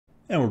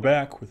And we're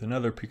back with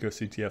another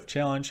PicoCTF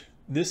challenge,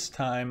 this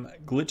time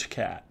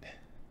GlitchCat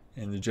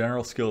in the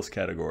general skills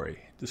category.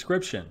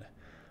 Description: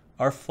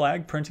 our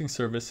flag printing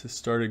service has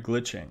started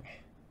glitching.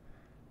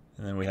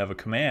 And then we have a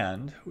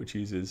command which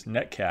uses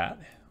netcat,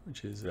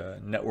 which is a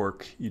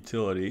network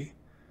utility,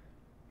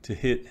 to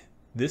hit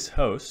this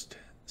host,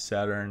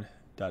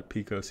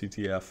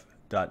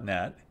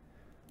 saturn.picoctf.net,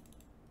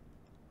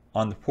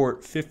 on the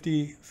port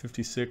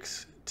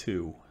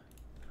 50562.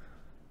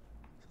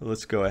 So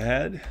let's go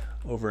ahead.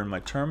 Over in my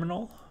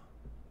terminal,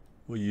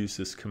 we'll use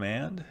this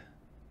command.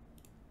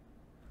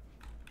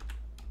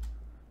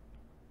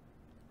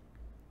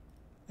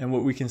 And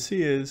what we can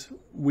see is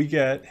we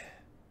get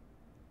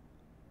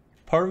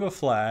part of a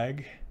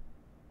flag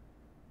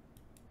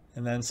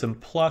and then some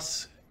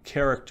plus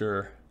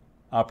character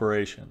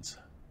operations.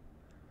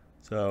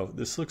 So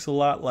this looks a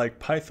lot like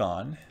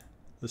Python.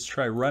 Let's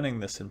try running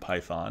this in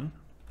Python.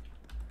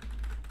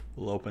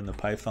 We'll open the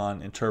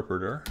Python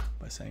interpreter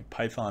by saying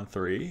Python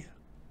 3,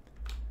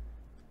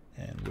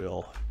 and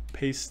we'll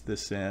paste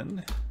this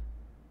in.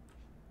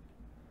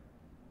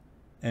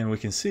 And we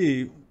can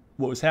see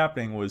what was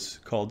happening was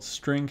called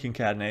string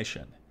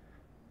concatenation,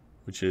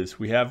 which is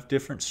we have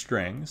different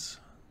strings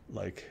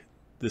like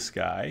this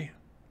guy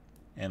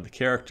and the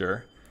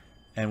character,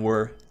 and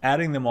we're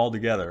adding them all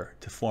together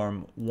to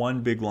form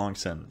one big long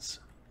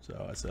sentence.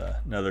 So as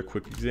another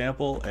quick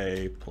example,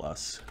 A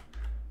plus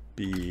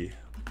B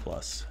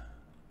plus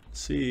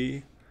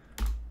C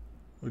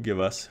will give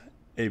us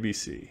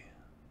ABC.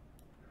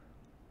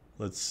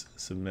 Let's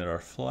submit our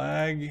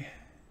flag.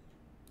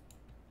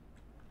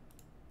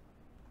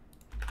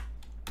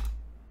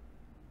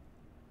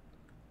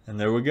 And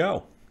there we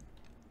go.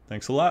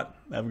 Thanks a lot.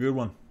 Have a good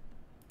one.